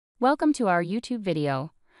Welcome to our YouTube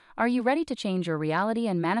video. Are you ready to change your reality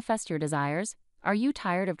and manifest your desires? Are you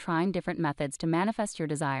tired of trying different methods to manifest your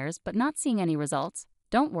desires but not seeing any results?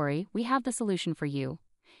 Don't worry, we have the solution for you.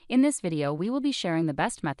 In this video, we will be sharing the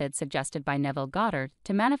best methods suggested by Neville Goddard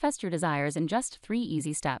to manifest your desires in just 3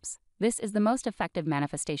 easy steps. This is the most effective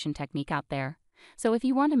manifestation technique out there. So if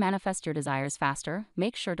you want to manifest your desires faster,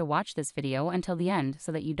 make sure to watch this video until the end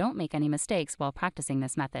so that you don't make any mistakes while practicing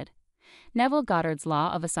this method. Neville Goddard's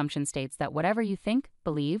law of assumption states that whatever you think,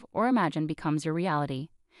 believe, or imagine becomes your reality.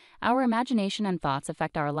 Our imagination and thoughts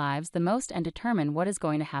affect our lives the most and determine what is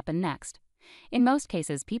going to happen next. In most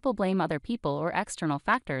cases, people blame other people or external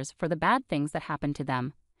factors for the bad things that happen to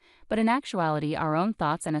them. But in actuality, our own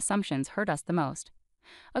thoughts and assumptions hurt us the most.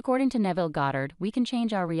 According to Neville Goddard, we can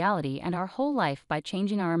change our reality and our whole life by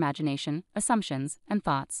changing our imagination, assumptions, and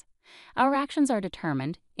thoughts. Our actions are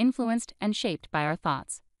determined, influenced, and shaped by our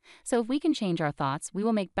thoughts. So if we can change our thoughts, we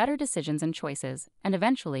will make better decisions and choices, and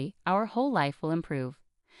eventually, our whole life will improve.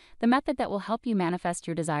 The method that will help you manifest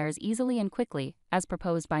your desires easily and quickly, as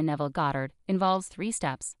proposed by Neville Goddard, involves 3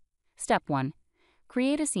 steps. Step 1.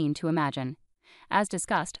 Create a scene to imagine. As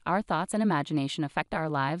discussed, our thoughts and imagination affect our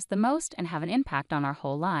lives the most and have an impact on our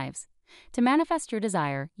whole lives. To manifest your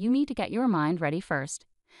desire, you need to get your mind ready first.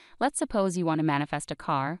 Let's suppose you want to manifest a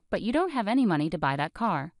car, but you don't have any money to buy that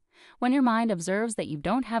car. When your mind observes that you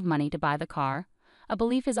don't have money to buy the car, a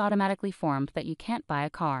belief is automatically formed that you can't buy a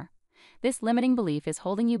car. This limiting belief is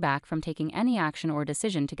holding you back from taking any action or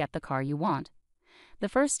decision to get the car you want. The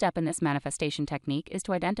first step in this manifestation technique is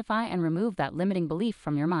to identify and remove that limiting belief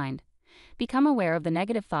from your mind. Become aware of the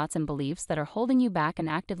negative thoughts and beliefs that are holding you back and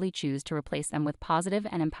actively choose to replace them with positive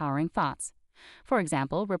and empowering thoughts. For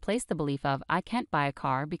example, replace the belief of "I can't buy a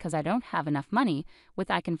car because I don't have enough money"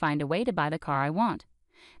 with "I can find a way to buy the car I want."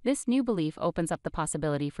 This new belief opens up the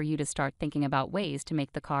possibility for you to start thinking about ways to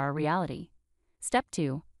make the car a reality. Step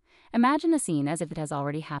 2. Imagine the scene as if it has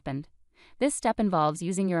already happened. This step involves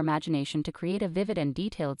using your imagination to create a vivid and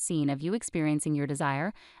detailed scene of you experiencing your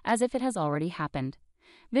desire as if it has already happened.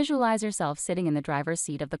 Visualize yourself sitting in the driver's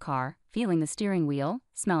seat of the car, feeling the steering wheel,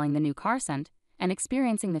 smelling the new car scent, and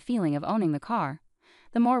experiencing the feeling of owning the car.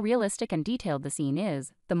 The more realistic and detailed the scene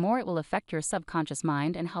is, the more it will affect your subconscious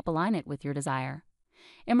mind and help align it with your desire.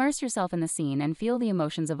 Immerse yourself in the scene and feel the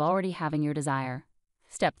emotions of already having your desire.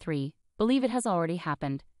 Step 3. Believe it has already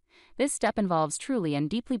happened. This step involves truly and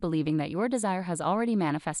deeply believing that your desire has already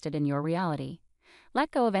manifested in your reality. Let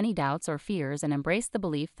go of any doubts or fears and embrace the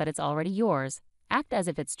belief that it's already yours. Act as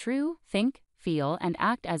if it's true, think, feel, and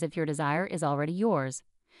act as if your desire is already yours.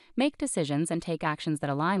 Make decisions and take actions that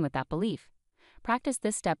align with that belief. Practice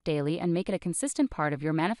this step daily and make it a consistent part of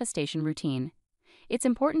your manifestation routine. It's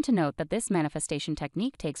important to note that this manifestation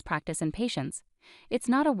technique takes practice and patience. It's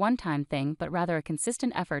not a one-time thing, but rather a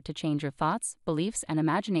consistent effort to change your thoughts, beliefs, and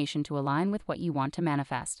imagination to align with what you want to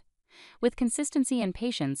manifest. With consistency and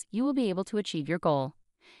patience, you will be able to achieve your goal.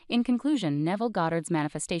 In conclusion, Neville Goddard's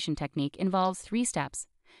manifestation technique involves 3 steps.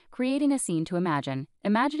 Creating a scene to imagine,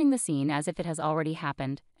 imagining the scene as if it has already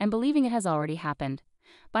happened, and believing it has already happened.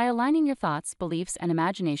 By aligning your thoughts, beliefs, and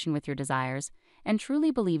imagination with your desires, and truly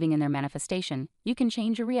believing in their manifestation, you can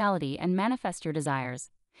change your reality and manifest your desires.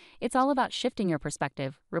 It's all about shifting your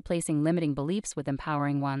perspective, replacing limiting beliefs with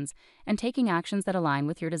empowering ones, and taking actions that align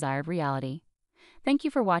with your desired reality. Thank you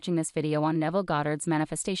for watching this video on Neville Goddard's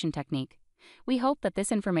manifestation technique. We hope that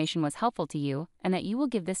this information was helpful to you and that you will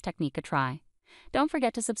give this technique a try. Don't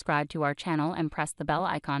forget to subscribe to our channel and press the bell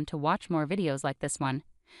icon to watch more videos like this one.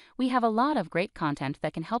 We have a lot of great content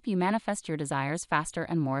that can help you manifest your desires faster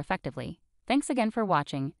and more effectively. Thanks again for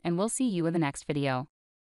watching, and we'll see you in the next video.